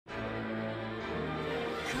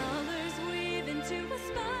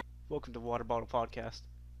Welcome to Water Bottle Podcast.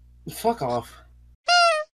 Fuck off.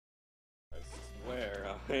 I swear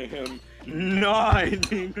I am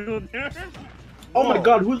 9. Oh my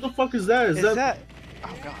god, who the fuck is that? Is that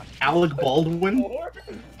Oh god. Alec Baldwin?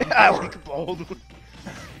 Alec Baldwin.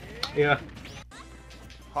 Yeah.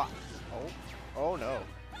 Ha. Oh no.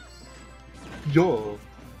 Yo.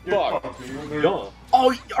 Fuck. Yo.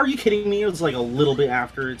 Oh, are you kidding me? It was like a little bit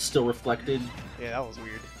after it's still reflected. Yeah, that was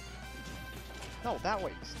weird. No, that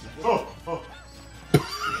way. Oh.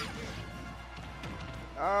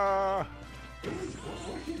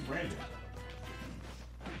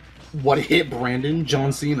 What hit Brandon?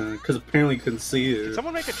 John Cena, because apparently he couldn't see it.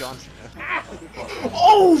 Someone make a John Cena.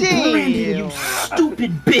 Oh, Damn. Brandon, you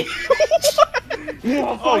stupid bitch!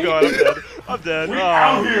 Oh god, I'm dead. We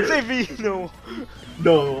out here. Save me! No.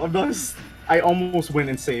 No, I'm not. I almost went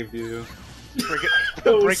and saved you. Break it.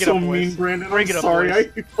 That was Break it so up, boys. mean, Brandon. Break I'm it up,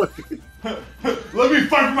 sorry. boys. Let me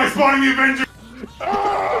fight for my spawning the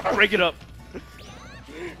Avengers! Break it up.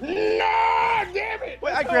 No, damn it!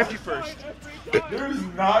 Wait, I grabbed you first. There's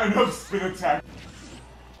not enough spin attack.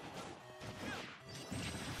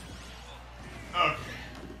 Okay.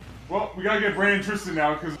 Well, we gotta get Brandon and Tristan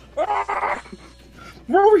now, because...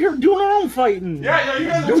 We're over here doing our own fighting. Yeah, you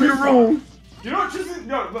guys Do your own. You know what, Tristan?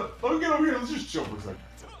 No, let me get over here. Let's just chill for a second.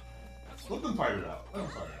 Let them fight it out. Let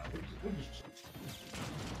them fight it out. We'll just chill.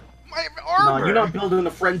 My armor. No, you're not building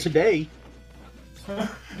a friend today.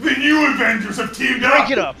 The new Avengers have teamed up!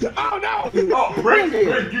 Break it up. Oh no! Oh,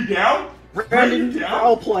 Brandon, you down? Brandon, down?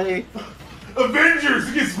 I'll play. Avengers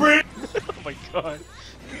against Brandon! Oh my god.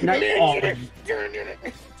 Not all. Let me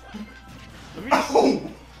just... Oh!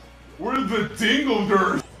 We're the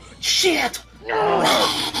Dingleders! Shit!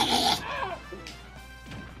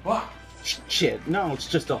 Fuck! Shit, no, it's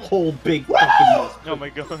just a whole big fucking... Oh my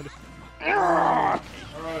god. Alright,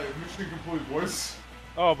 mission complete, boys.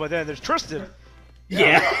 Oh, but then there's Tristan.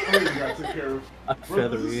 Yeah. We gotta take care of. A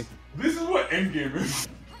feathery. This is what endgame is.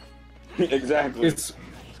 Exactly. It's...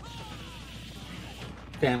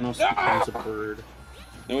 Thanos becomes a bird.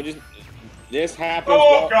 No, just this happens.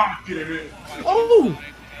 Oh, god damn it! Oh!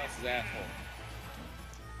 That's asshole.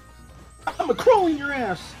 I'm a crow in your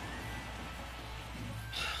ass!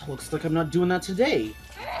 Looks like I'm not doing that today.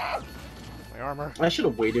 My armor. I should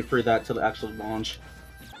have waited for that to actually launch.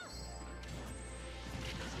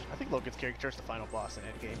 I think Logan's character is the final boss in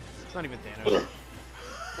Endgame. It's not even Thanos.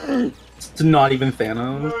 It's not even No,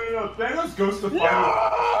 Thanos. no, Thanos goes to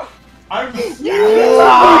fight. I'm.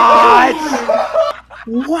 What?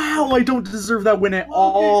 Wow, I don't deserve that win at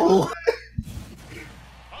all.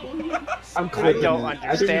 I'm I clipping don't it.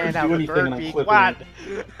 understand I how didn't the even do anything bird and I'm beat clipping what?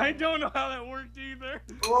 it. I don't know how that worked either.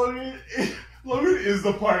 Logan is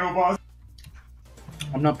the final boss.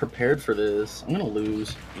 I'm not prepared for this. I'm gonna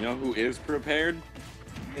lose. You know who is prepared?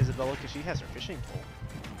 Isabella, because she has her fishing pole.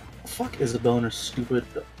 Fuck Isabel and her stupid...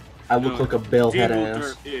 I look like a bellhead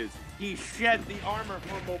ass. Is. He shed the armor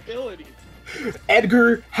for mobility.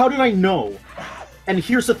 Edgar, how did I know? And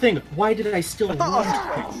here's the thing, why did I still win?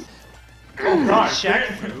 Oh god, Shaq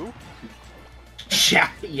damn. Fu? Shaq,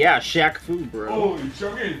 yeah, Shaq Fu, bro. Holy shit,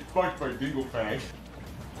 I'm getting fucked by Dinglefag.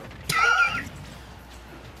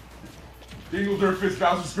 Dingledurf is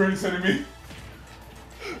Bowser's greatest enemy.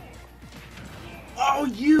 Oh,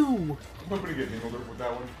 you! I'm hoping to get Dingledurf with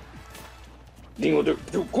that one. Dingle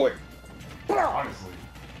too quick. Honestly.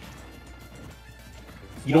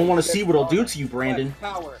 You don't want to see what I'll do to you, Brandon.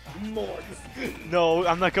 Power more. No,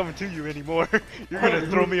 I'm not coming to you anymore. You're gonna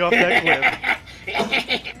throw me off that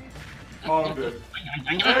cliff. Oh, I'm dead.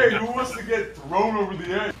 Hey, who wants to get thrown over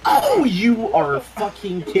the edge? Oh, you are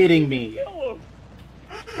fucking kidding me.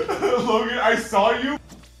 Logan, I saw you.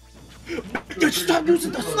 Dude, stop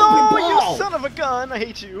using the stupid No, ball! you son of a gun! I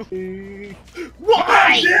hate you.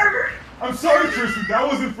 Why? Damn it! I'm sorry, Tristan. That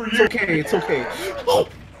wasn't for It's you. okay, it's okay. Oh,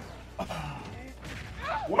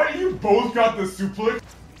 Why you both got the suplex?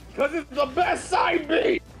 Cause it's the best side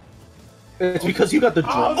B. it's because you got the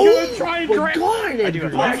I drop. was gonna try and my grab- God, I do Edgar.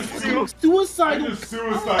 have to- I Suicidal. just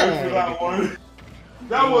suicide for that one.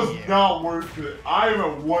 That was not worth it. I am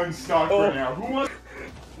at one stock right now. Who wants?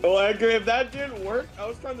 Well, Edgar, if that didn't work, I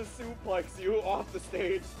was trying to suplex you off the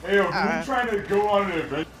stage. Hey, who's trying to go on an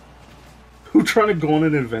adventure? Who trying to go on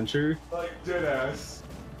an adventure? Like dead ass.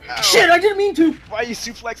 Shit, I didn't mean to. Why are you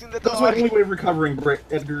suplexing the That's my dog? only way of recovering,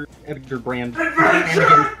 Edgar Brand.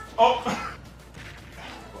 Adventure! Oh.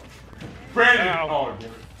 Brandon. Ow. Oh, damn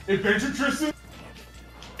it. Adventure, Tristan.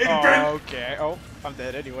 Oh, okay. Oh, I'm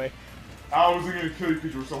dead anyway. I wasn't gonna kill you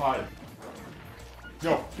because you were so high.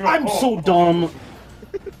 No. I'm so dumb.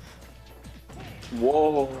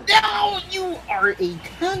 Whoa. No, you are a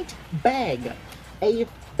cunt bag. A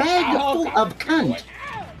Bag full of cunt.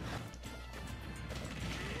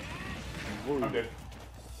 I'm dead.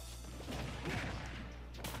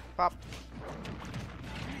 Pop.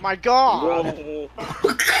 My God. Whoa.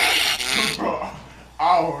 Bro,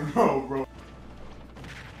 I don't know, bro.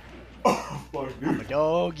 Oh, fuck, I'm a dude.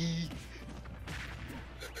 doggy.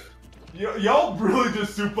 Y'all really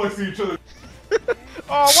just suplexing each other.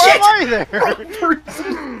 Oh, why am I there?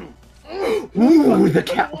 Ooh, the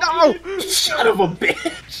cat. No! Son of a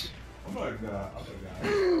bitch. I'm like, nah, I'm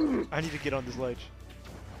like, nah. I need to get on this ledge.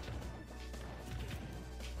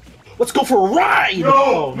 Let's go for a ride. No,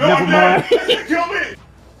 Oh, no, never I'm dead. mind. It kill me.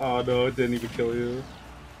 Oh no, it didn't even kill you.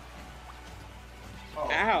 Oh,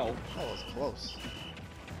 Ow. Oh, it's close.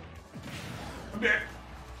 I'm dead.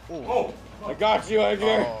 Ooh. Oh, I got you,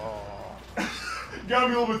 Edgar. Oh. got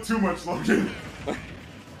me a little bit too much, Logan.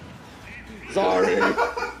 Sorry.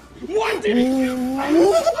 What did he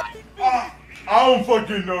I don't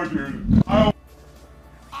fucking know, dude.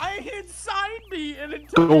 I hit side B and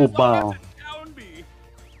it Go took as long bow. as it down B.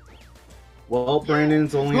 Well,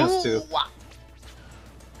 Brandon's only has two.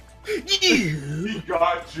 He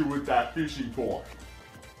got you with that fishing pole.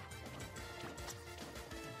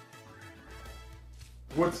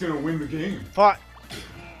 What's gonna win the game? Pot.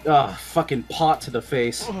 Fucking pot to the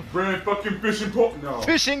face. Brand fucking fishing pole? No.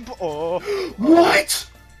 Fishing. Oh. What?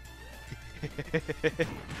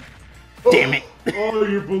 Damn it. Oh,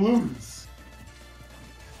 your balloons.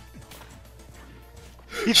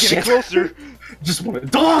 He's Shit. getting closer. Just want a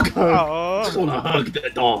dog hug. Just Oh. want to hug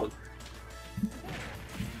that dog.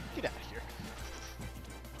 Get out of here.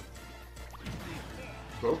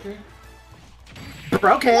 Okay.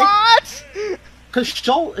 Okay. What? Cause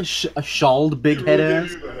a shawled big head ass.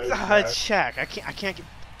 Shaq. I can't get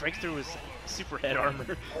break through his super head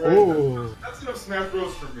armor. Oh. That's enough Smash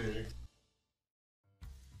Bros for me.